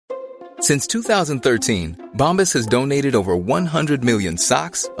Since 2013, Bombas has donated over 100 million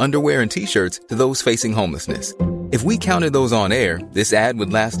socks, underwear, and T-shirts to those facing homelessness. If we counted those on air, this ad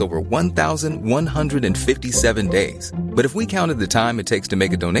would last over 1,157 days. But if we counted the time it takes to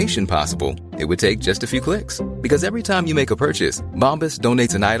make a donation possible, it would take just a few clicks. Because every time you make a purchase, Bombas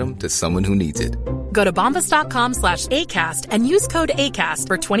donates an item to someone who needs it. Go to bombas.com/ACAST and use code ACAST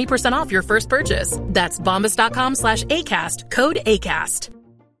for 20% off your first purchase. That's bombas.com/ACAST, code ACAST.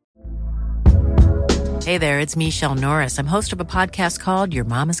 Hey there, it's Michelle Norris. I'm host of a podcast called Your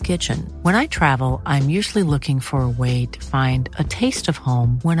Mama's Kitchen. When I travel, I'm usually looking for a way to find a taste of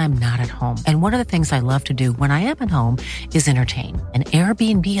home when I'm not at home. And one of the things I love to do when I am at home is entertain. And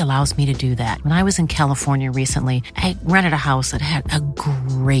Airbnb allows me to do that. When I was in California recently, I rented a house that had a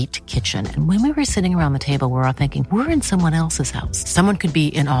great kitchen. And when we were sitting around the table, we were all thinking, we're in someone else's house. Someone could be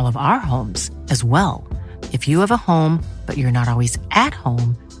in all of our homes as well. If you have a home, but you're not always at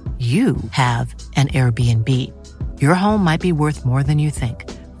home, you have an Airbnb. Your home might be worth more than you think.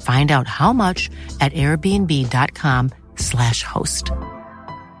 Find out how much at airbnb.com/host.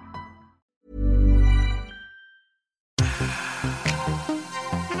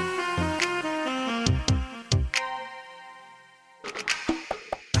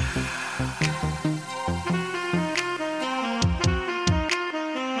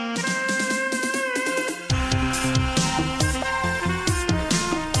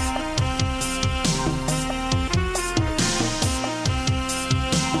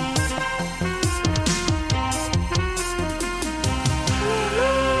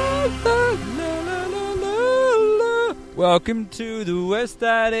 Welcome to the West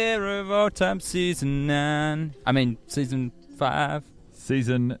Side Era of All Time Season 9. I mean, Season 5.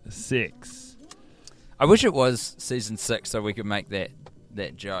 Season 6. I wish it was Season 6 so we could make that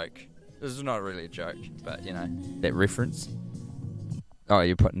joke. This is not really a joke, but, you know, that reference. Oh,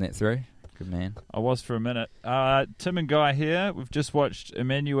 you're putting that through? Good man. I was for a minute. Tim and Guy here. We've just watched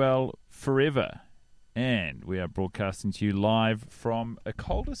Emmanuelle Forever. And we are broadcasting to you live from a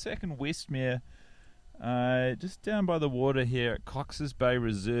cul-de-sac in Westmere. Just down by the water here at Cox's Bay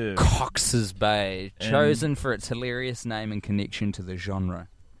Reserve. Cox's Bay, chosen for its hilarious name and connection to the genre.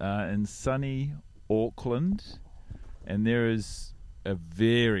 In sunny Auckland, and there is a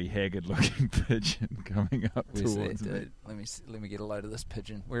very haggard-looking pigeon coming up Where's towards that, me. dude? Let me get a load of this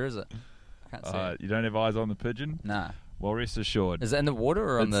pigeon. Where is it? I can't see it. You don't have eyes on the pigeon? Nah. Well, rest assured. Is it in the water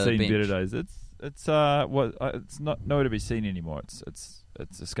or on the seen bench? better days. It's not nowhere to be seen anymore. It's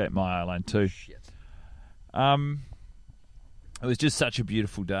escaped my eye line too. Shit. It was just such a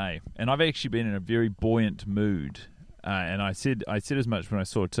beautiful day, and I've actually been in a very buoyant mood. And I said as much when I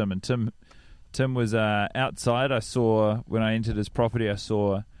saw Tim. And Tim was outside. When I entered his property, I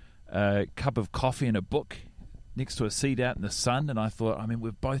saw a cup of coffee and a book next to a seat out in the sun. And I thought, I mean,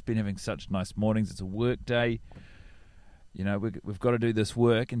 we've both been having such nice mornings. It's a work day. You know, we've got to do this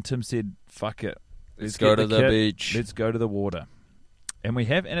work. And Tim said, "Fuck it, Let's go to the beach. Let's go to the water." And we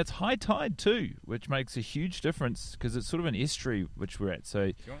have, and it's high tide too, which makes a huge difference because it's sort of an estuary which we're at. So,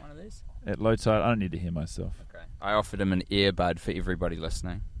 Do you want one of these? At low tide, I don't need to hear myself. Okay. I offered him an earbud for everybody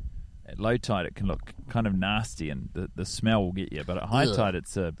listening. At low tide, it can look kind of nasty, and the smell will get you. But at high tide,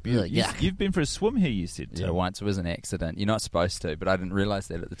 it's a beautiful. You've been for a swim here, you said, Tim. Yeah, once. It was an accident. You're not supposed to, but I didn't realise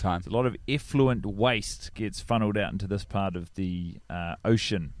that at the time. A lot of effluent waste gets funneled out into this part of the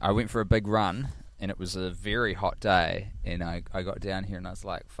ocean. I went for a big run. And it was a very hot day, and I got down here and I was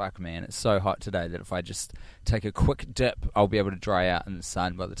like, fuck man, it's so hot today that if I just take a quick dip, I'll be able to dry out in the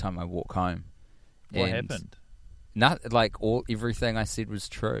sun by the time I walk home. What happened? Everything I said was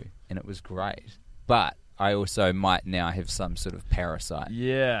true, and it was great. But I also might now have some sort of parasite.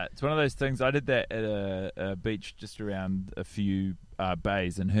 Yeah, it's one of those things. I did that at a beach just around a few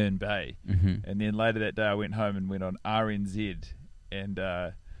bays in Herne Bay. Mm-hmm. And then later that day I went home and went on RNZ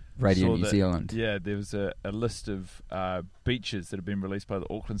and... Radio New Zealand. Yeah, there was a list of beaches that have been released by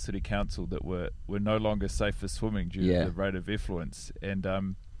the Auckland City Council that were no longer safe for swimming due to the rate of effluence. And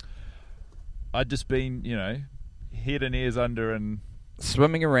I'd just been, head and ears under and...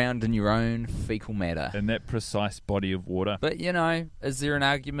 Swimming around in your own fecal matter. In that precise body of water. But, is there an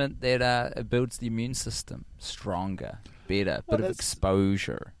argument that it builds the immune system stronger, better, bit of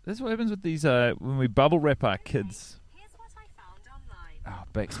exposure? That's what happens with these, when we bubble wrap our kids... Oh,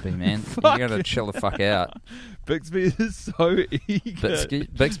 Bixby, man. You gotta chill the fuck out. Bixby is so eager.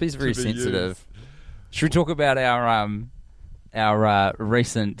 Bixby's very sensitive. Should we talk about our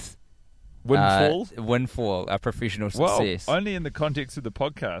recent windfall, our professional success? Well, only in the context of the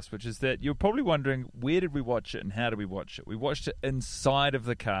podcast, which is that you're probably wondering, where did we watch it and how did we watch it? We watched it inside of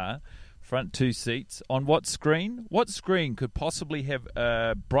the car front 2 seats. On what screen? What screen could possibly have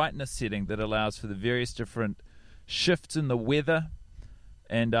a brightness setting that allows for the various different shifts in the weather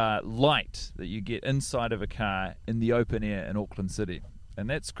and light that you get inside of a car in the open air in Auckland City? And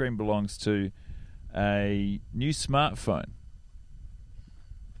that screen belongs to a new smartphone.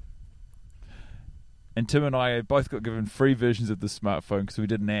 And Tim and I both got given free versions of the smartphone because we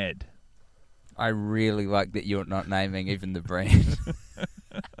did an ad. I really like that you're not naming even the brand.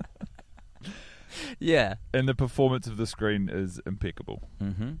 Yeah. And the performance of the screen is impeccable.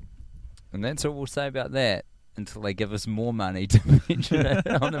 Mm-hmm. And that's all we'll say about that until they give us more money to mention it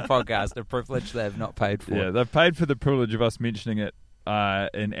on the podcast, a privilege they have not paid for. Yeah, they've paid for the privilege of us mentioning it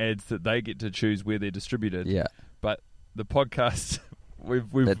in ads that they get to choose where they're distributed. Yeah. But the podcast...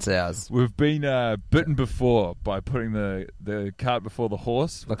 That's ours. We've been bitten before by putting the cart before the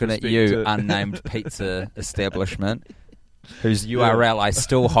horse. Looking at you, unnamed pizza establishment, whose URL I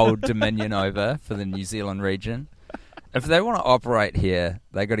still hold dominion over for the New Zealand region. If they want to operate here,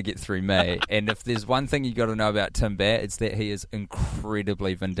 they got to get through me. And if there's one thing you got to know about Tim Bear, it's that he is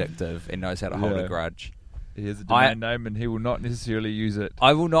incredibly vindictive and knows how to hold a grudge. He has a domain name, and he will not necessarily use it.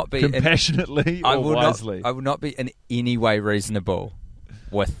 I will not be compassionately or wisely. I will not be in any way reasonable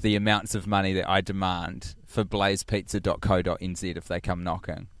with the amounts of money that I demand for blazepizza.co.nz if they come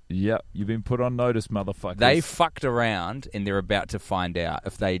knocking. Yep, you've been put on notice, motherfuckers. They fucked around, and they're about to find out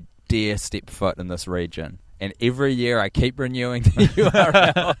if they dare step foot in this region. And every year I keep renewing the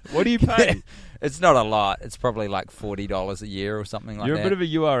URL. What do you pay? It's not a lot. It's probably like $40 a year or something like that. You're a bit of a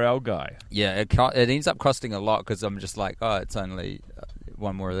URL guy. Yeah, it ends up costing a lot because I'm just like, oh, it's only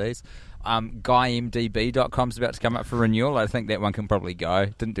one more of these. GuyMDB.com's about to come up for renewal. I think that one can probably go.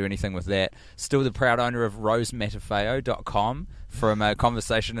 Didn't do anything with that. Still the proud owner of RoseMatafeo.com from a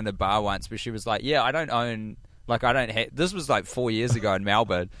conversation in a bar once where she was like, yeah, I don't own, like I don't have, this was like 4 years ago in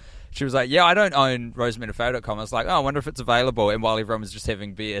Melbourne. She was like, yeah, I don't own RoseMatafeo.com. I was like, oh, I wonder if it's available. And while everyone was just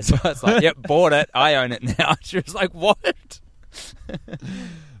having beers, I was like, yep, bought it. I own it now. She was like, what?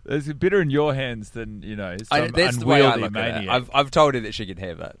 It's better in your hands than, some that's the way I unwieldy look at maniac. it. I've told her that she can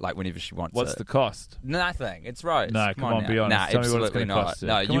have it, like whenever she wants What's it. the cost? Nothing. It's Rose. No, come on, be honest. Nah, tell me what it's absolutely going to not. cost.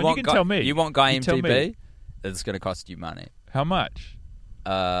 No, you can tell me. You want You tell GuyMDB? me. It's going to cost you money. How much?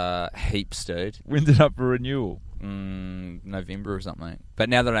 Heaps, dude. When's it up for renewal? November or something. But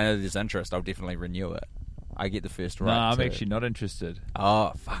now that I know there's interest, I'll definitely renew it. I get the first right. No, I'm actually not interested.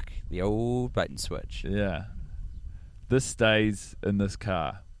 Oh, fuck. The old bait and switch. Yeah. This stays in this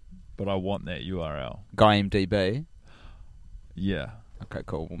car, but I want that URL. GuyMDB? Yeah. Okay,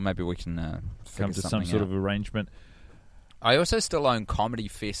 cool. Well, maybe we can come to some sort of arrangement. I also still own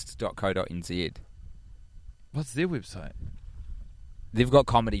comedyfest.co.nz. What's their website? They've got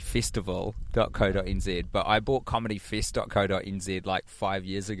comedyfestival.co.nz, but I bought comedyfest.co.nz like 5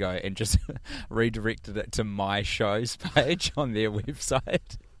 years ago and just redirected it to my show's page on their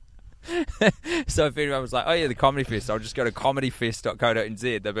website. So if anyone was like, oh yeah, the Comedy Fest, I'll just go to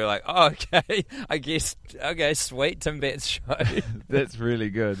comedyfest.co.nz. They'll be like, oh, okay, I guess, okay, sweet, Tim Bett's show. That's really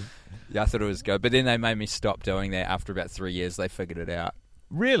good. Yeah, I thought it was good. But then they made me stop doing that after about 3 years. They figured it out.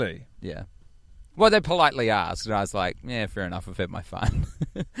 Really? Yeah. Well, they politely asked, and I was like, yeah, fair enough, I've had my fun.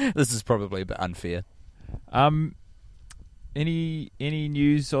 This is probably a bit unfair. Any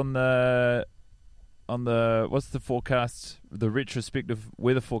news on the what's the forecast, the retrospective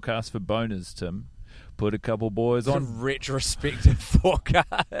weather forecast for boners, Tim? Put a couple boys on. Retrospective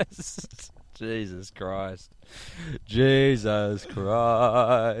forecast. Jesus Christ.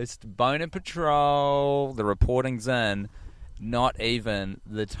 Boner Patrol. The reporting's in. Not even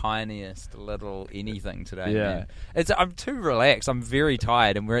the tiniest little anything today, yeah. Man. I'm too relaxed. I'm very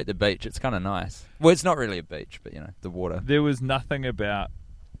tired, and we're at the beach. It's kind of nice. Well, it's not really a beach, but, the water. There was nothing about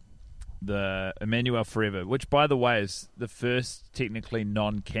the Emmanuelle Forever, which, by the way, is the first technically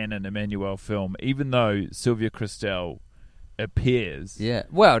non-canon Emmanuelle film, even though Sylvia Christel appears. Yeah.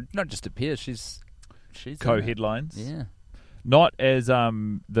 Well, not just appears. She's co-headlines. Yeah. Not as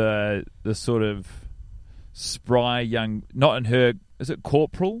the sort of spry young, not in her, is it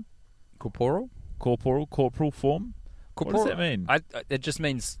corporal form? What does that mean? It just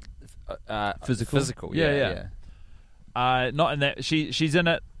means physical. Yeah. Not in that. She's in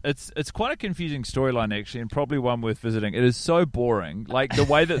it. It's quite a confusing storyline, actually, and probably one worth visiting. It is so boring. Like, the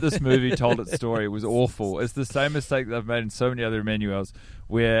way that this movie told its story was awful. It's the same mistake that I've made in so many other Emmanuelles,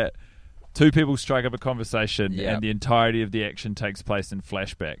 where two people strike up a conversation and the entirety of the action takes place in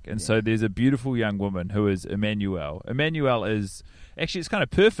flashback. And so there's a beautiful young woman who is Emmanuelle. Emmanuelle is... Actually, it's kind of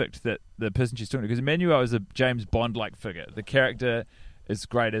perfect that the person she's talking to, because Emmanuelle is a James Bond-like figure. The character is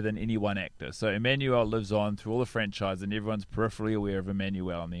greater than any one actor. So Emmanuelle lives on through all the franchise, and everyone's peripherally aware of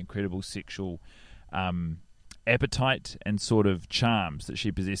Emmanuelle and the incredible sexual appetite and sort of charms that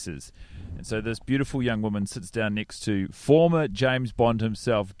she possesses. And so this beautiful young woman sits down next to former James Bond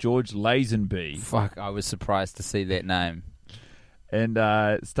himself, George Lazenby. Fuck, I was surprised to see that name. And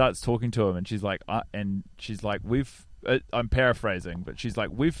starts talking to him, and she's like, we've... I'm paraphrasing, but she's like,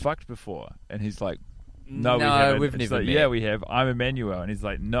 we've fucked before. And he's like, no, we haven't. We've And never like, met. yeah, we have. I'm Emmanuelle. And he's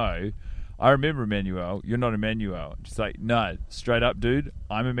like, no, I remember Emmanuelle. You're not Emmanuelle. She's like, no, straight up, dude,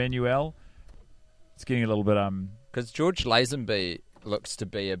 I'm Emmanuelle. It's getting a little bit... Because George Lazenby looks to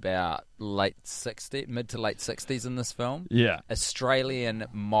be about mid to late 60s in this film. Yeah. Australian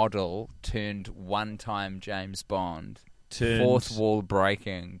model turned one-time James Bond. Turned- Fourth wall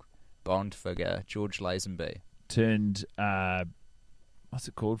breaking Bond figure, George Lazenby. Turned, what's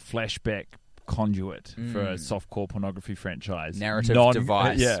it called? Flashback conduit for a softcore pornography franchise. Narrative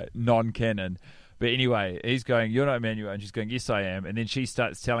device. Yeah, non-canon. But anyway, he's going, you're not Emmanuelle, and she's going, yes, I am. And then she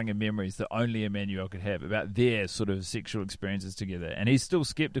starts telling him memories that only Emmanuelle could have about their sort of sexual experiences together. And he's still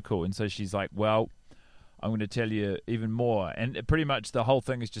skeptical. And so she's like, well, I'm going to tell you even more. And pretty much the whole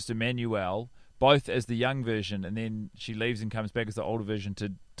thing is just Emmanuelle, both as the young version, and then she leaves and comes back as the older version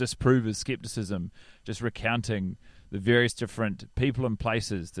to disprove his skepticism, just recounting the various different people and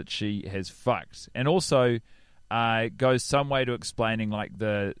places that she has fucked. And also goes some way to explaining like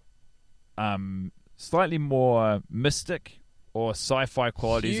the slightly more mystic or sci-fi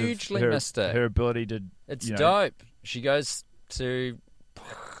qualities Hugely of mystic. her ability to... It's dope. She goes to,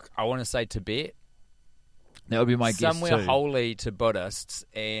 I want to say Tibet. That would be my guess Somewhere too. holy to Buddhists,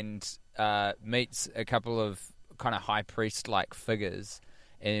 and meets a couple of kind of high priest-like figures.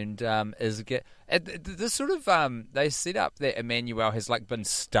 And this sort of they set up that Emmanuelle has like been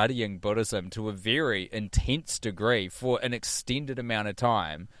studying Buddhism to a very intense degree for an extended amount of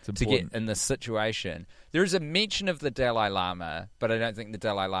time to get in this situation. There is a mention of the Dalai Lama, but I don't think the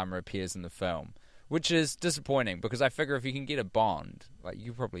Dalai Lama appears in the film, which is disappointing because I figure if you can get a Bond, like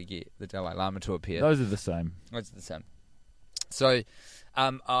you could probably get the Dalai Lama to appear. Those are the same. Those are the same. So,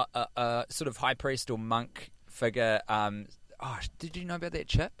 sort of high priest or monk figure. Did you know about that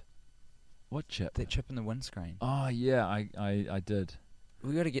chip? What chip? That chip in the windscreen. Oh, yeah, I did.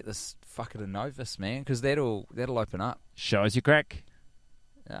 We got to get this fucker to Novus, man, because that'll open up. Show us your crack.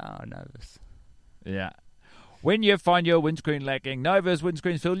 Oh, Novus. Yeah. When you find your windscreen lacking, Novus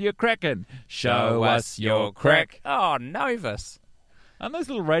windscreens fill your cracking. Show us your crack. Oh, Novus. And those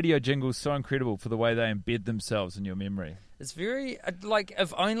little radio jingles so incredible for the way they embed themselves in your memory. It's very, like,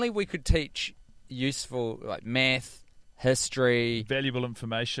 if only we could teach useful, like, math, history, Valuable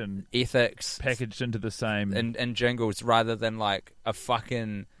information ethics, packaged into the same... and jingles rather than, like, a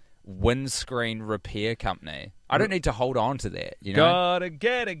fucking windscreen repair company. I don't need to hold on to that, you know? Gotta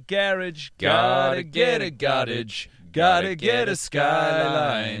get a garage, gotta get a cottage, gotta get a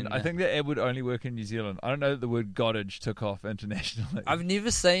skyline. I think that ad would only work in New Zealand. I don't know that the word cottage took off internationally. I've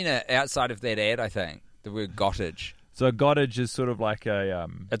never seen it outside of that ad, I think. The word cottage. So a cottage is sort of like a...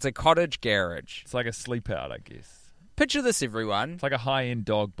 It's a cottage garage. It's like a sleep out, I guess. Picture this, everyone. It's like a high-end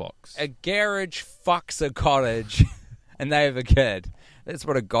dog box. A garage fucks a cottage and they have a kid. That's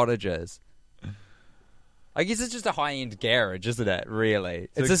what a cottage is. I guess it's just a high-end garage, isn't it, really?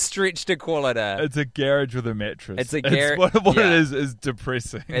 It's a stretch to call it a... It's a garage with a mattress. It's a garage... What it is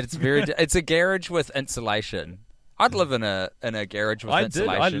depressing. It's a garage with insulation. I'd live in a garage with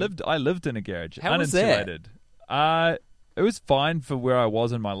insulation. I lived in a garage. How was that? Uninsulated. It was fine for where I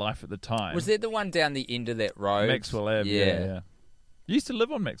was in my life at the time. Was that the one down the end of that road? Maxwell Ave, yeah. You used to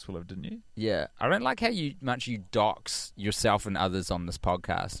live on Maxwell Ave, didn't you? Yeah. I don't like how much you dox yourself and others on this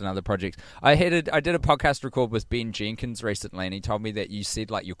podcast and other projects. I did a podcast record with Ben Jenkins recently, and he told me that you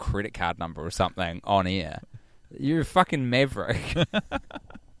said like your credit card number or something on air. You're a fucking maverick.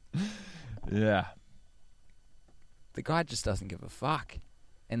 Yeah. The guy just doesn't give a fuck.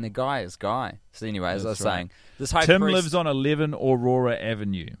 And the guy is Guy. So anyway, as I was saying, this high Tim priest... lives on 11 Aurora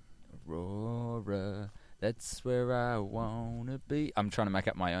Avenue. Aurora, that's where I wanna be. I'm trying to make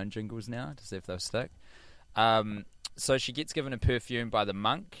up my own jingles now to see if they'll stick. So she gets given a perfume by the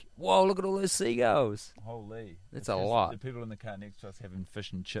monk. Whoa, look at all those seagulls. Holy. That's a lot. The people in the car next to us having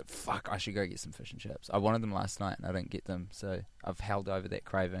fish and chips. Fuck, I should go get some fish and chips. I wanted them last night and I didn't get them, so I've held over that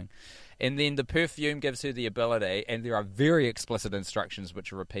craving. And then the perfume gives her the ability, and there are very explicit instructions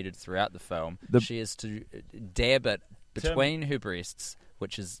which are repeated throughout the film. She is to dab it between her breasts,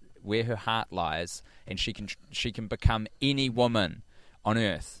 which is where her heart lies, and she can become any woman on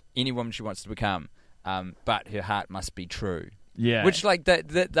earth, any woman she wants to become. But her heart must be true. Yeah. Which, like,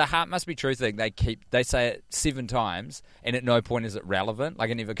 the heart must be true thing. They say it 7 times, and at no point is it relevant. Like,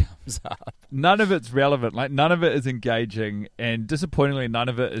 it never comes up. None of it's relevant. Like, none of it is engaging, and disappointingly, none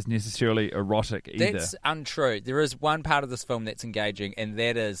of it is necessarily erotic either. That's untrue. There is one part of this film that's engaging, and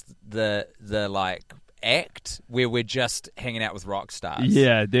that is the like act where we're just hanging out with rock stars.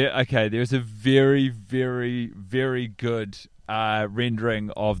 Yeah. There's a very, very, very good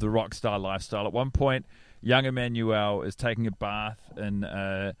rendering of the rock star lifestyle. At one point, young Emmanuelle is taking a bath in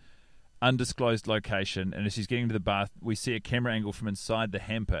an undisclosed location, and as she's getting to the bath, we see a camera angle from inside the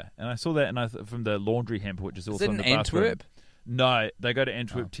hamper. And I saw that from the laundry hamper, which is also in the bathroom. Antwerp? No, they go to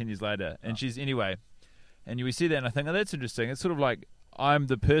Antwerp 10 years later. And we see that, and I think, oh, that's interesting. It's sort of like I'm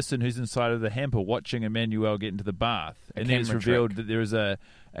the person who's inside of the hamper watching Emmanuelle get into the bath. And then it's revealed that there is a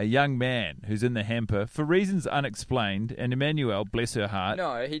young man who's in the hamper for reasons unexplained, and Emmanuelle, bless her heart.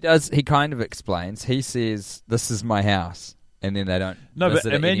 No, he does. He kind of explains. He says, "This is my house," and then they don't. No, but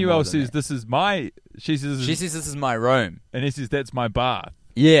Emmanuelle says, that. "This is my." She says, "This is my room," and he says, "That's my bath."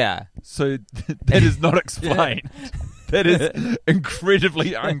 Yeah. So that is not explained. That is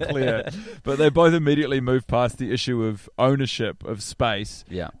incredibly unclear. But they both immediately move past the issue of ownership of space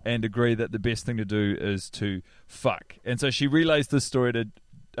and agree that the best thing to do is to fuck. And so she relays this story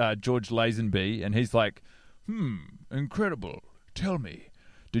to George Lazenby, and he's like, incredible. Tell me,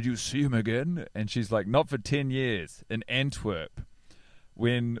 did you see him again? And she's like, not for 10 years in Antwerp.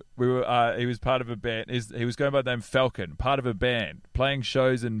 When we were, he was part of a band. He was going by the name Falcon, part of a band, playing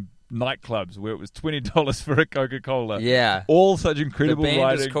shows in nightclubs where it was $20 for a Coca-Cola. Yeah. All such incredible writing. The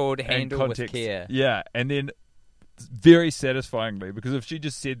band writing is called and Handle context. with Care. Yeah, and then very satisfyingly, because if she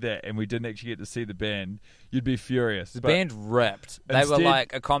just said that and we didn't actually get to see the band, you'd be furious. The band ripped. They were instead,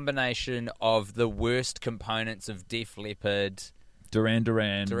 like a combination of the worst components of Def Leppard, Duran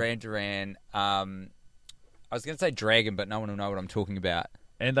Duran. I was going to say Dragon, but no one will know what I'm talking about.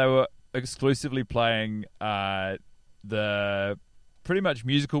 And they were exclusively playing the pretty much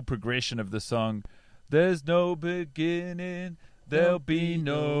musical progression of the song, "There's no beginning, there'll be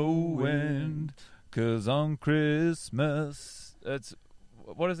no end, 'cause on Christmas..."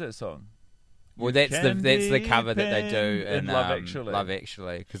 What is that song? Well, that's the cover that they do in Love Actually. Love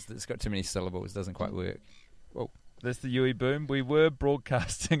Actually, because it's got too many syllables, doesn't quite work. Whoa. That's the Yui Boom. We were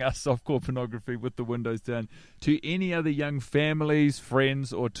broadcasting our softcore pornography with the windows down to any other young families,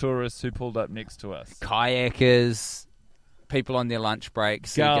 friends, or tourists who pulled up next to us. Kayakers, people on their lunch break,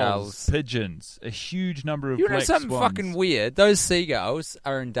 seagulls, pigeons, a huge number of You black know something swans. fucking weird? Those seagulls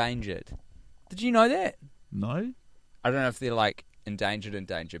are endangered. Did you know that? No? I don't know if they're like endangered,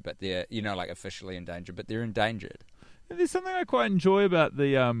 but they're, like officially endangered, but they're endangered. There's something I quite enjoy about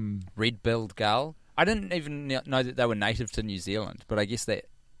the red-billed gull. I didn't even know that they were native to New Zealand, but I guess that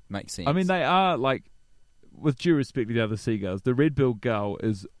makes sense. I mean, they are, like, with due respect to the other seagulls, the red-billed gull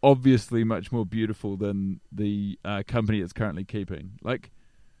is obviously much more beautiful than the company it's currently keeping. Like,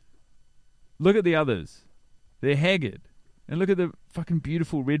 look at the others. They're haggard. And look at the fucking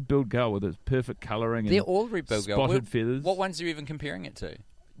beautiful red-billed gull with its perfect colouring and they're all red-billed spotted feathers. What ones are you even comparing it to?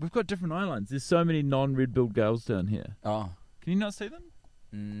 We've got different islands. There's so many non-red-billed gulls down here. Oh. Can you not see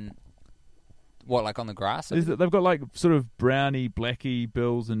them? What, like on the grass? They've got like sort of browny, blacky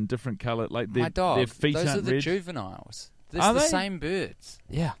bills and different colour. Like My dog. Their feet those aren't are the red. juveniles. They're Are the they? same birds.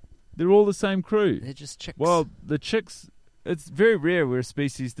 Yeah. They're all the same crew. They're just chicks. Well, the chicks. It's very rare where a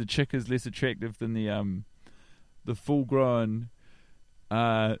species the chick is less attractive than the full-grown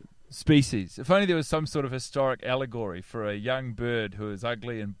species. If only there was some sort of historic allegory for a young bird who is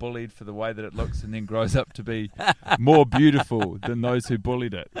ugly and bullied for the way that it looks and then grows up to be more beautiful than those who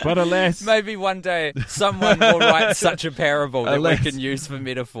bullied it. But alas... Maybe one day someone will write such a parable that alas, we can use for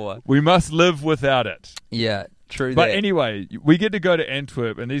metaphor. We must live without it. Yeah, true But that. anyway, we get to go to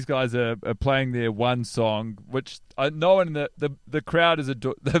Antwerp, and these guys are playing their one song, which no one in the crowd is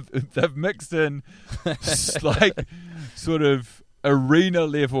they've mixed in like sort of arena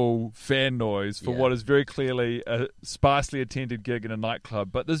level fan noise for what is very clearly a sparsely attended gig in a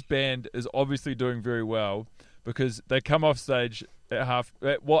nightclub. But this band is obviously doing very well because they come off stage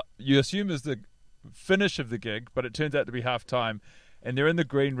at what you assume is the finish of the gig, but it turns out to be half time. And they're in the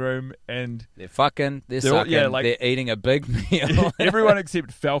green room, and they're fucking, they're sucking, they're eating a big meal. Everyone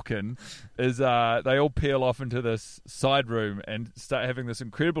except Falcon is, they all peel off into this side room and start having this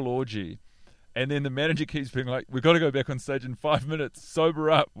incredible orgy. And then the manager keeps being like, we've got to go back on stage in 5 minutes,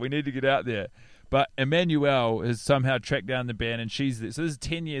 sober up, we need to get out there. But Emmanuelle has somehow tracked down the band, and she's there. So this is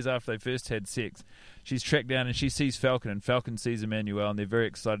 10 years after they first had sex. She's tracked down, and she sees Falcon, and Falcon sees Emmanuelle, and they're very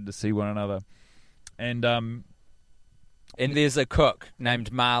excited to see one another. And, And there's a cook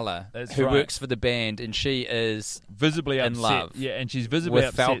named Marla That's who right. works for the band, and she is visibly in upset. love. Yeah, and she's visibly with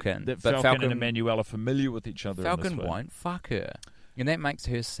upset Falcon, that but Falcon and Falcon- Emmanuelle are familiar with each other. Falcon in this way. won't fuck her, and that makes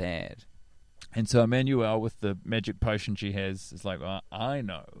her sad. And so Emmanuelle, with the magic potion she has, is like, I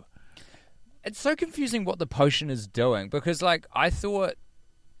know. It's so confusing what the potion is doing, because like I thought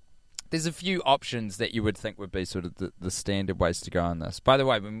there's a few options that you would think would be sort of the standard ways to go on this. By the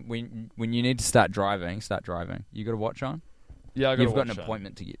way, when you need to start driving. You got a watch on? Yeah, You've got an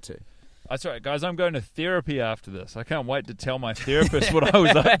appointment to get to. That's right, guys. I'm going to therapy after this. I can't wait to tell my therapist what I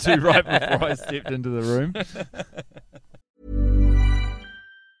was up to right before I stepped into the room.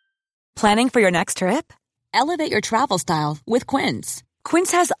 Planning for your next trip? Elevate your travel style with Quince.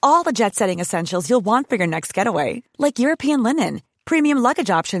 Quince has all the jet-setting essentials you'll want for your next getaway, like European linen, premium luggage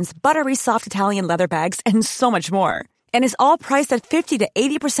options, buttery soft Italian leather bags, and so much more. And is all priced at 50 to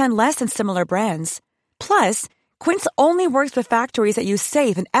 80% less than similar brands. Plus, Quince only works with factories that use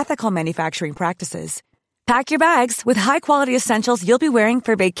safe and ethical manufacturing practices. Pack your bags with high-quality essentials you'll be wearing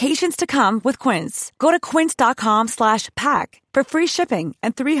for vacations to come with Quince. Go to quince.com/pack for free shipping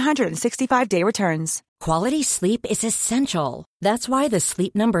and 365-day returns. Quality sleep is essential. That's why the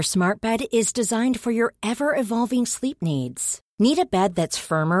Sleep Number Smart Bed is designed for your ever-evolving sleep needs. Need a bed that's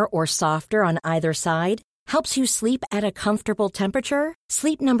firmer or softer on either side? Helps you sleep at a comfortable temperature?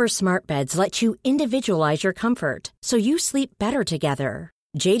 Sleep Number Smart Beds let you individualize your comfort, so you sleep better together.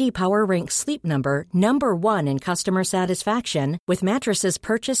 J.D. Power ranks Sleep Number number 1 in customer satisfaction with mattresses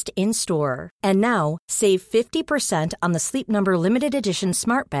purchased in-store. And now, save 50% on the Sleep Number Limited Edition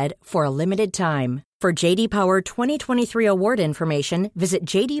Smart Bed for a limited time. For J.D. Power 2023 award information, visit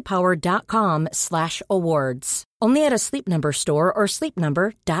jdpower.com/awards. Only at a Sleep Number store or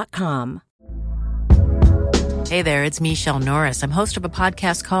sleepnumber.com. Hey there, it's Michelle Norris. I'm host of a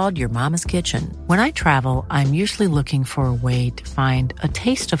podcast called Your Mama's Kitchen. When I travel, I'm usually looking for a way to find a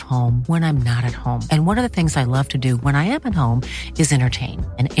taste of home when I'm not at home. And one of the things I love to do when I am at home is entertain.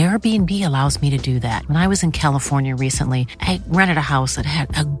 And Airbnb allows me to do that. When I was in California recently, I rented a house that had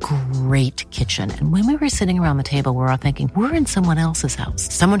a great kitchen. And when we were sitting around the table, we're all thinking, we're in someone else's house.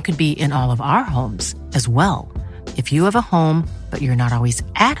 Someone could be in all of our homes as well. If you have a home, but you're not always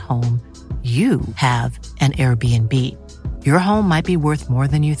at home, you have an Airbnb. Your home might be worth more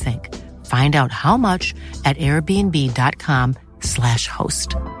than you think. Find out how much at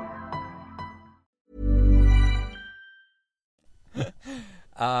airbnb.com/host.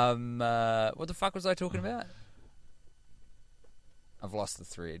 What the fuck was I talking about? I've lost the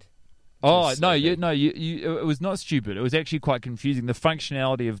thread. Oh no, it was not stupid. It was actually quite confusing. The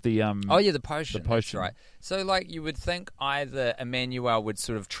functionality of the the potion. The potion, that's right. So, like, you would think either Emmanuelle would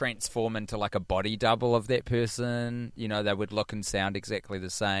sort of transform into like a body double of that person. You know, they would look and sound exactly the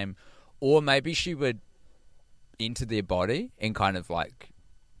same, or maybe she would enter their body and kind of like,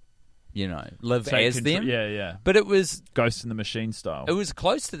 you know, live as them. Yeah. But it was Ghost in the Machine style. It was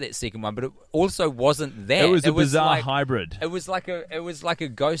close to that second one, but it also wasn't that. It was a bizarre like, hybrid. It was like a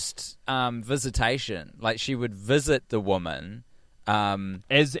ghost visitation. Like she would visit the woman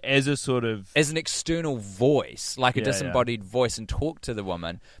as a sort of as an external voice, like a disembodied voice, and talk to the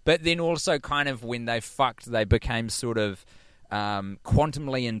woman. But then also, kind of when they fucked, they became sort of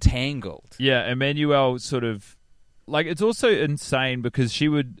quantumly entangled. Yeah, Emmanuelle sort of like it's also insane because she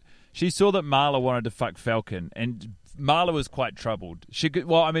saw that Marla wanted to fuck Falcon, and Marla was quite troubled.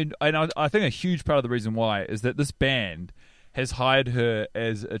 I think a huge part of the reason why is that this band has hired her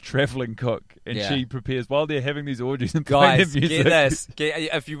as a traveling cook, and she prepares while they're having these orgies and playing Guys, their music. get this.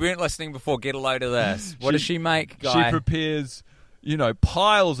 If you weren't listening before, get a load of this. What does she make, guy? She prepares,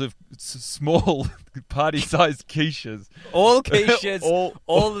 piles of small party-sized quiches. All quiches,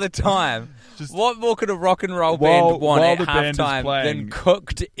 all the time. What more could a rock and roll band want at halftime than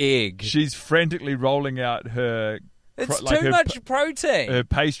cooked egg? She's frantically rolling out her... It's too much protein. Her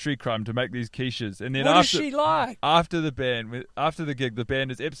pastry crumb to make these quiches, and then what does she like? After the gig, the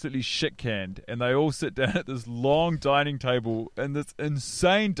band is absolutely shit canned, and they all sit down at this long dining table in this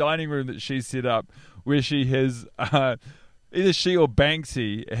insane dining room that she's set up, where she has either she or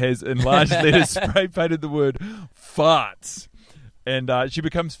Banksy has in large letters spray painted the word farts. And she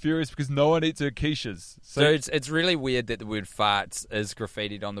becomes furious because no one eats her quiches. So it's really weird that the word farts is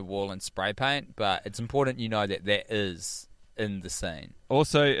graffitied on the wall in spray paint, but it's important you know that is in the scene.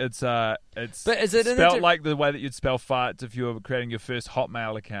 Also, it's but is it spelled like the way that you'd spell farts if you were creating your first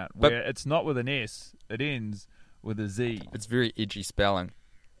Hotmail account, where it's not with an S, it ends with a Z. It's very edgy spelling.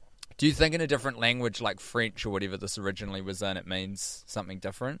 Do you think in a different language like French or whatever this originally was in, it means something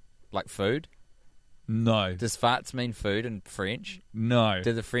different, like food? No. Does farts mean food in French? No.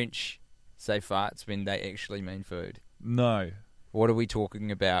 Do the French say farts when they actually mean food? No. What are we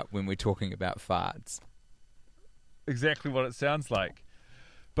talking about when we're talking about farts? Exactly what it sounds like.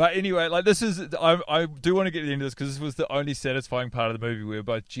 But anyway, like this is, I do want to get to the end of this because this was the only satisfying part of the movie where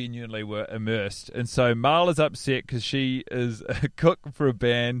both genuinely were immersed. And so Marla's upset because she is a cook for a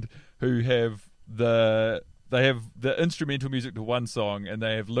band who have the instrumental music to one song and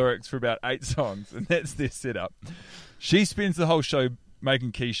they have lyrics for about 8 songs, and that's their setup. She spends the whole show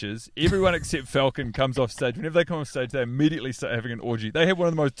making quiches. Everyone except Falcon comes off stage. Whenever they come off stage, they immediately start having an orgy. They have one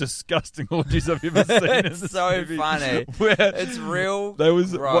of the most disgusting orgies I've ever seen. It's so movie, funny. It's real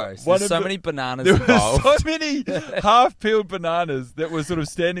gross. There's so many bananas there involved. Were so many half-peeled bananas that were sort of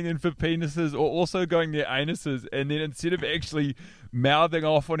standing in for penises or also going near anuses, and then instead of actually mouthing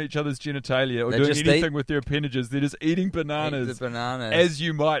off on each other's genitalia or doing anything with their appendages, they're just eating bananas, Eat the bananas as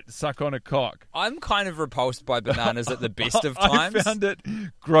you might suck on a cock. I'm kind of repulsed by bananas at the best of times. I found it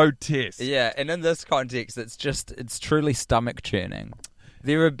grotesque. Yeah, and in this context, it's truly stomach churning.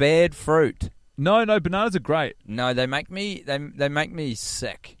 They're a bad fruit. No, bananas are great. No, they make me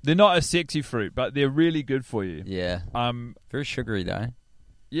sick. They're not a sexy fruit, but they're really good for you. Yeah. Very sugary though.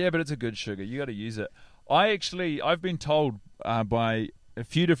 Yeah, but it's a good sugar. You got to use it. I've been told by a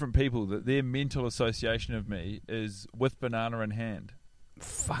few different people that their mental association of me is with banana in hand.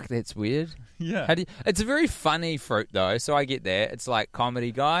 Fuck, that's weird. Yeah. It's a very funny fruit though, so I get that. It's like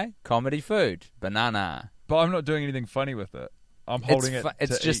comedy guy, comedy food, banana. But I'm not doing anything funny with it. I'm holding it.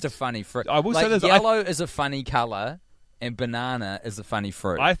 It's just eat. a funny fruit. I will say this: yellow is a funny color, and banana is a funny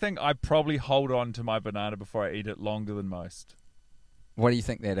fruit. I think I probably hold on to my banana before I eat it longer than most. What do you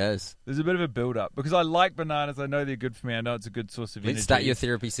think that is? There's a bit of a build-up because I like bananas. I know they're good for me. I know it's a good source of energy. Let's start your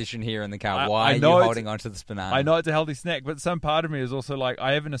therapy session here in the car. Why are you holding on to this banana? I know it's a healthy snack, but some part of me is also like,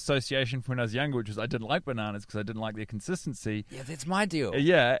 I have an association from when I was younger, which is I didn't like bananas because I didn't like their consistency. Yeah, that's my deal.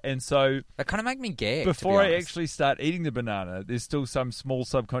 Yeah, and so They kind of make me gag. before I actually start eating the banana, there's still some small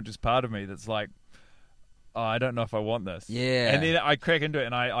subconscious part of me that's like, oh, I don't know if I want this. Yeah. And then I crack into it,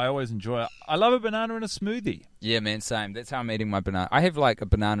 and I always enjoy it. I love a banana in a smoothie. Yeah, man, same. That's how I'm eating my banana. I have like a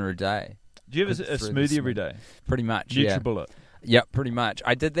banana a day. Do you have a smoothie every day? Pretty much, yeah. NutriBullet. Yep, pretty much.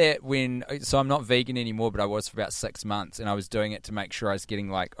 I did that so I'm not vegan anymore, but I was for about 6 months, and I was doing it to make sure I was getting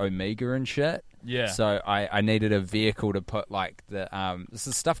like omega and shit. Yeah. So I needed a vehicle to put like this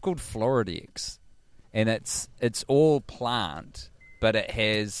is stuff called Floridex, and it's all plant, but it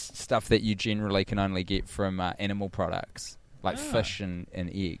has stuff that you generally can only get from animal products, like fish and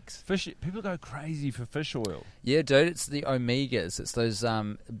eggs. Fish. People go crazy for fish oil. Yeah, dude, it's the omegas. It's those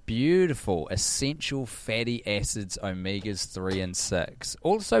beautiful, essential fatty acids, omegas 3 and 6.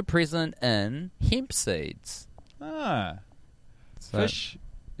 Also present in hemp seeds. Fish,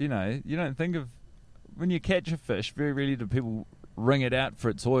 you don't think of... When you catch a fish, very rarely do people wring it out for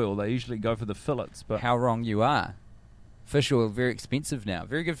its oil. They usually go for the fillets. But how wrong you are. Fish oil very expensive now.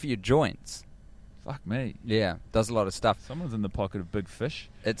 Very good for your joints. Fuck me. Yeah, does a lot of stuff. Someone's in the pocket of big fish.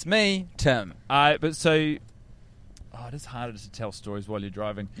 It's me, Tim. But so... it is harder to tell stories while you're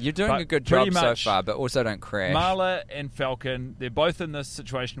driving. You're doing a good job so far, but also don't crash. Marla and Falcon, they're both in this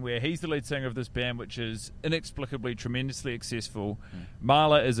situation where he's the lead singer of this band, which is inexplicably tremendously successful.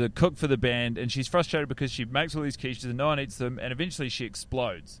 Marla is a cook for the band, and she's frustrated because she makes all these quiches and no one eats them, and eventually she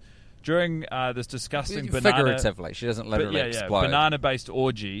explodes. During this disgusting figuratively, she doesn't literally explode. Banana-based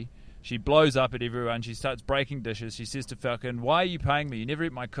orgy, she blows up at everyone. She starts breaking dishes. She says to Falcon, "Why are you paying me? You never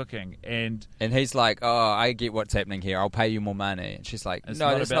eat my cooking." And he's like, "Oh, I get what's happening here. I'll pay you more money." And she's like,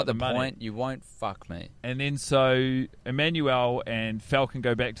 "No, that's not the point. You won't fuck me." And then so Emmanuelle and Falcon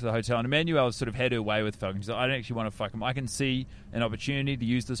go back to the hotel, and Emmanuelle has sort of had her way with Falcon. She's like, "I don't actually want to fuck him. I can see an opportunity to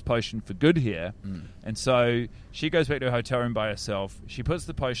use this potion for good here." And so she goes back to her hotel room by herself. She puts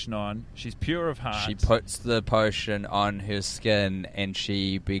the potion on. She's pure of heart. She puts the potion on her skin, and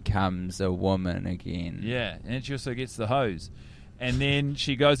she becomes a woman again. Yeah, and she also gets the hose. And then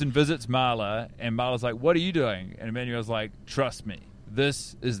she goes and visits Marla, and Marla's like, "What are you doing?" And Emmanuelle's like, "Trust me,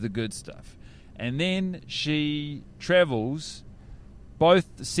 this is the good stuff." And then she travels,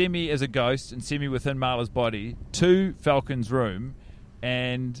 both semi as a ghost and semi within Marla's body, to Falcon's room,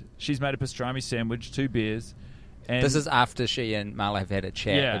 and she's made a pastrami sandwich, 2 beers. And this is after she and Marla have had a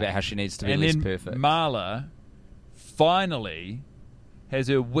chat about how she needs to be less perfect. Marla finally has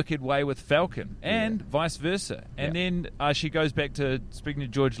her wicked way with Falcon, and vice versa. And then she goes back to speaking to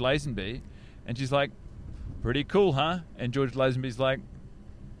George Lazenby, and she's like, "Pretty cool, huh?" And George Lazenby's like,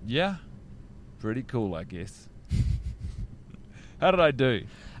 "Yeah, pretty cool, I guess." How did I do?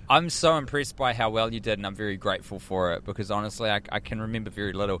 I'm so impressed by how well you did, and I'm very grateful for it because honestly, I can remember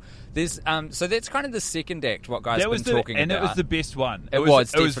very little. There's so that's kind of the second act. What guys been talking about, and it was the best one. It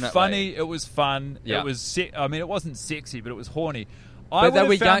was definitely funny. It was fun. Yeah. It was. I mean, it wasn't sexy, but it was horny. But they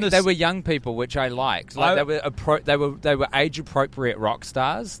were young. They were young people, which I liked. Like they were age appropriate rock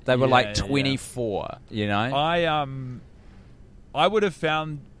stars. They were like 24. You know, I would have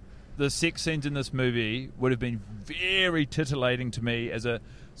found the sex scenes in this movie would have been very titillating to me as a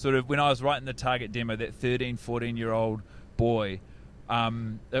sort of when I was writing the target demo, that 13, 14-year-old boy.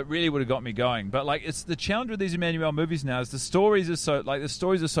 It really would have got me going. But like, it's the challenge with these Emmanuelle movies now is the stories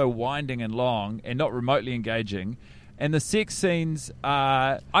are so winding and long and not remotely engaging. And the sex scenes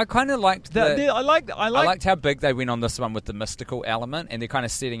are... I kind of liked I liked how big they went on this one with the mystical element, and they're kind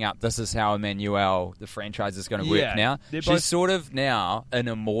of setting up this is how Emmanuelle, the franchise, is going to work now. She's sort of now an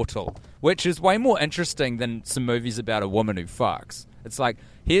immortal, which is way more interesting than some movies about a woman who fucks. It's like,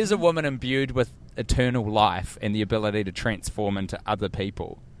 here's a woman imbued with eternal life and the ability to transform into other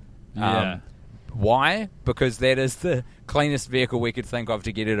people. Why? Because that is the cleanest vehicle we could think of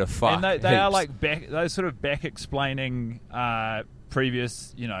to get her to fuck. And they are like those sort of back explaining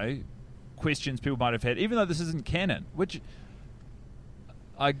previous, questions people might have had, even though this isn't canon. Which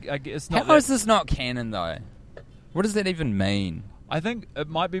I guess not. How is this not canon though? What does that even mean? I think it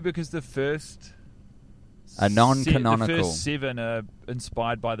might be because the first non-canonical. The first 7 are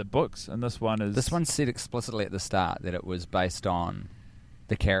inspired by the books, and this one said explicitly at the start that it was based on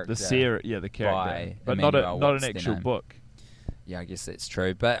the character. The character. But not an actual book. Yeah, I guess that's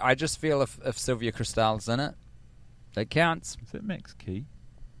true. But I just feel if Sylvia Kristal's in it, that counts. Is that Max Key?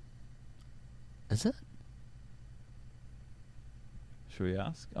 Is it? Should we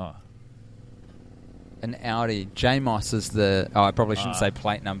ask? Oh. An Audi. J-Moss is the... Oh, I probably shouldn't say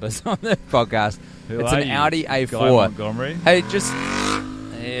plate numbers on the podcast. It's an Audi A4. Guy Montgomery? Hey, just...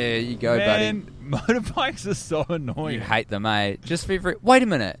 There you go, buddy. Motorbikes are so annoying. You hate them, eh? Just wait a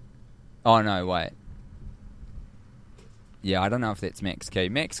minute. Oh, no, wait. Yeah, I don't know if that's Max Key.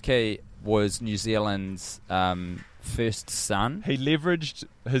 Max Key was New Zealand's first son. He leveraged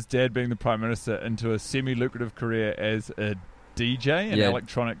his dad being the Prime Minister into a semi-lucrative career as a DJ, an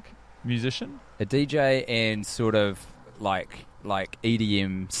electronic musician. A DJ and sort of like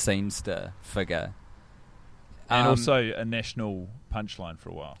EDM scenester figure. And also a national punchline for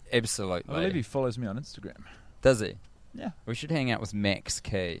a while. Absolutely. I believe he follows me on Instagram. Does he? Yeah. We should hang out with Max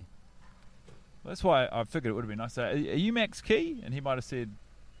Key. That's why I figured it would have been nice to say, are you Max Key? And he might have said...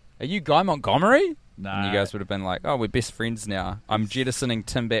 Are you Guy Montgomery? Nah. And you guys would have been like, oh, we're best friends now. I'm jettisoning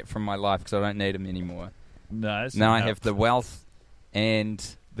Tim Batt from my life because I don't need him anymore. No. Now I have the wealth and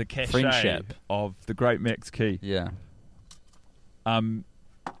the cachet friendship of the great Max Key. Yeah.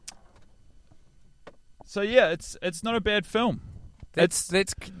 So yeah, it's not a bad film. That's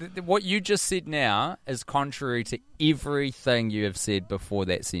what you just said now is contrary to everything you have said before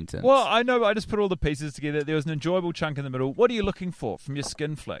that sentence. Well, I know, but I just put all the pieces together. There was an enjoyable chunk in the middle. What are you looking for from your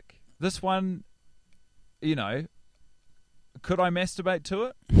skin flick? This one, could I masturbate to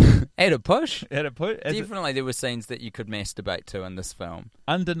it? At a push? Definitely, there were scenes that you could masturbate to in this film.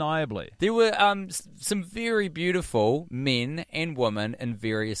 Undeniably. There were some very beautiful men and women in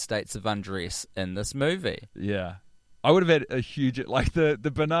various states of undress in this movie. Yeah. I would have had a huge... Like, the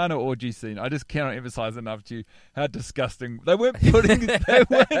banana orgy scene, I just cannot emphasize enough to you how disgusting... They weren't putting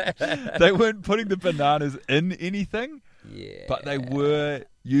the bananas in anything, but they were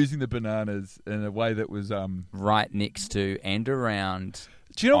using the bananas in a way that was... right next to and around...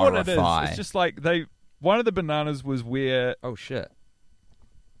 Do you know what it is? It's just like one of the bananas was where... Oh, shit. Are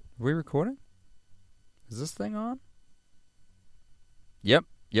we recording? Is this thing on? Yep,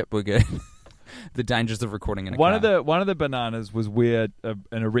 we're good. The dangers of recording in a car. One of the bananas was where an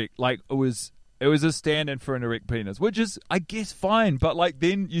erect... Like, it was a stand-in for an erect penis, which is, I guess, fine. But, like,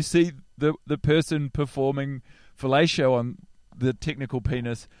 then you see the person performing fellatio on the technical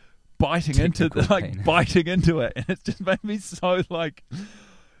penis... biting into it, and it just made me so like.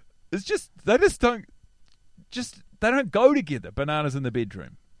 It's just they don't go together. Bananas in the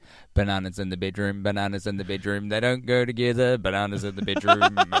bedroom. Bananas in the bedroom. Bananas in the bedroom. They don't go together. Bananas in the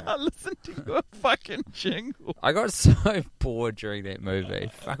bedroom. Listen to your fucking jingle. I got so bored during that movie.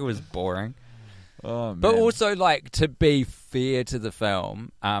 Fuck, it was boring. Oh, man. But also, like, to be fair to the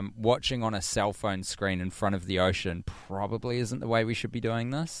film, watching on a cell phone screen in front of the ocean probably isn't the way we should be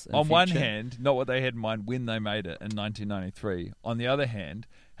doing this. On one hand, not what they had in mind when they made it in 1993. On the other hand,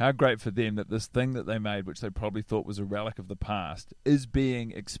 how great for them that this thing that they made, which they probably thought was a relic of the past, is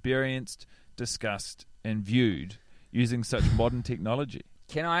being experienced, discussed, and viewed using such modern technology.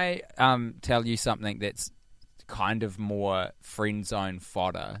 Can I tell you something that's kind of more friend zone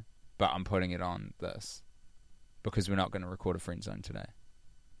fodder, but I'm putting it on this because we're not going to record a friend zone today.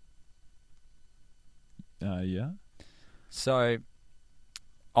 Yeah. So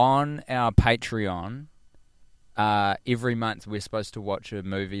on our Patreon, every month we're supposed to watch a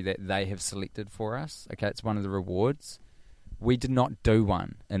movie that they have selected for us. Okay, it's one of the rewards. We did not do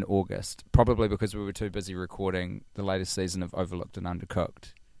one in August, probably because we were too busy recording the latest season of Overlooked and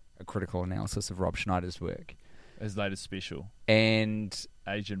Undercooked, a critical analysis of Rob Schneider's work. His latest special. And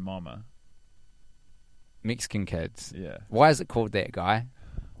Asian Mama. Mexican Kids. Yeah. Why is it called that, Guy?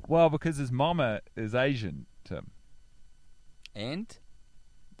 Well, because his mama is Asian, Tim. And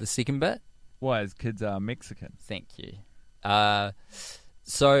the second bit? Why, his kids are Mexican. Thank you.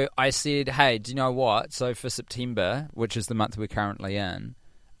 So I said, hey, do you know what? So for September, which is the month we're currently in,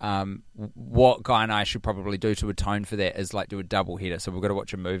 what Guy and I should probably do to atone for that is like do a double header. So we've got to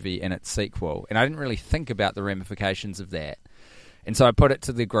watch a movie and its sequel. And I didn't really think about the ramifications of that. And so I put it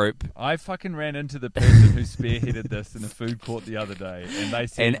to the group. I fucking ran into the person who spearheaded this in a food court the other day. And they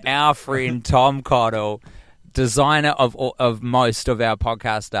said... And our friend Tom Cottle, designer of most of our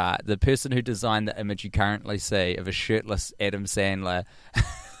podcast art, the person who designed the image you currently see of a shirtless Adam Sandler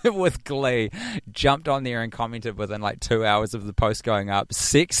with glee, jumped on there and commented within like 2 hours of the post going up,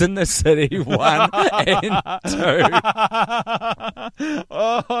 Sex in the City 1 and 2.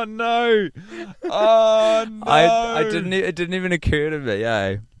 Oh no. Oh no. It didn't even occur to me,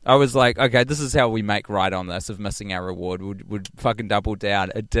 eh? I was like, okay, this is how we make right on this of missing our reward. We'd fucking double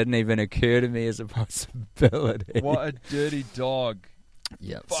down. It didn't even occur to me as a possibility. What a dirty dog.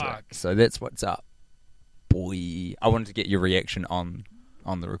 Yeah. Fuck. So that's what's up, boy. I wanted to get your reaction on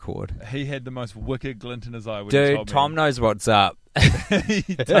the record. He had the most wicked glint in his eye when he Dude, told me. Tom knows what's up.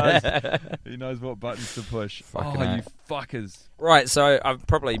 He does. He knows what buttons to push. Fucking oh, hell. you fuckers. Right, so I've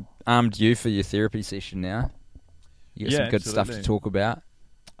probably armed you for your therapy session now. You got some good stuff to absolutely. talk about.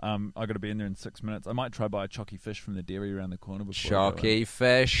 I got to be in there in 6 minutes. I might try buy a chocky fish from the dairy around the corner before I go in. Chocky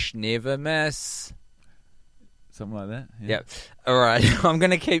fish, never miss. Something like that. Yeah. Yep. All right. I'm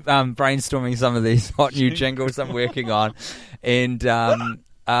going to keep brainstorming some of these hot new jingles I'm working on, and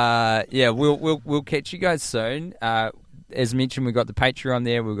we'll catch you guys soon. As mentioned, we've got the Patreon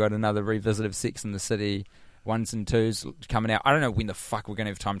there. We've got another revisit of Sex in the City 1s and 2s coming out. I don't know when the fuck we're going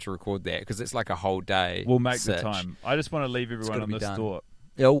to have time to record that because it's like a whole day. We'll make sitch. the time. I just want to leave everyone gotta on be this done. thought.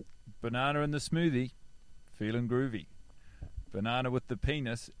 Yo. Banana in the smoothie, feeling groovy. Banana with the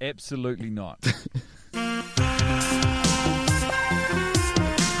penis, absolutely not.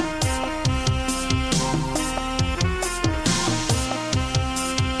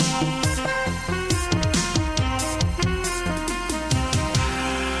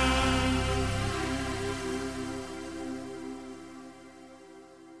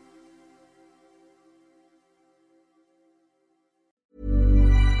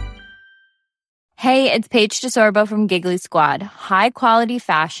 Hey, it's Paige DeSorbo from Giggly Squad. High quality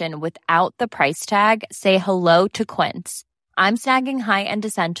fashion without the price tag. Say hello to Quince. I'm snagging high-end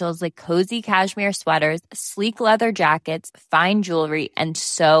essentials like cozy cashmere sweaters, sleek leather jackets, fine jewelry, and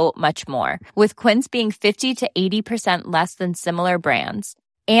so much more. With Quince being 50 to 80% less than similar brands.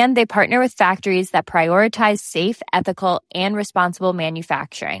 And they partner with factories that prioritize safe, ethical, and responsible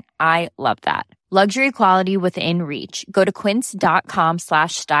manufacturing. I love that. Luxury quality within reach. Go to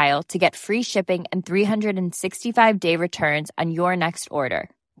quince.com/style to get free shipping and 365-day returns on your next order.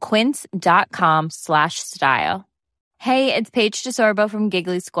 Quince.com/style. Hey, it's Paige DeSorbo from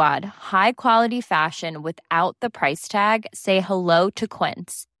Giggly Squad. High quality fashion without the price tag. Say hello to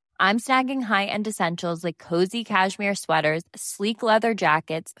Quince. I'm snagging high-end essentials like cozy cashmere sweaters, sleek leather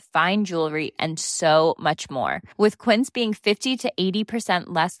jackets, fine jewelry, and so much more. With Quince being 50 to 80%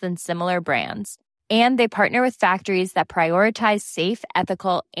 less than similar brands. And they partner with factories that prioritize safe,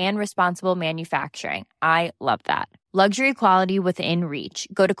 ethical, and responsible manufacturing. I love that. Luxury quality within reach.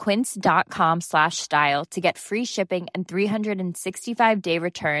 Go to quince.com/style to get free shipping and 365-day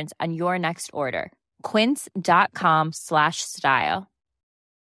returns on your next order. Quince.com/style.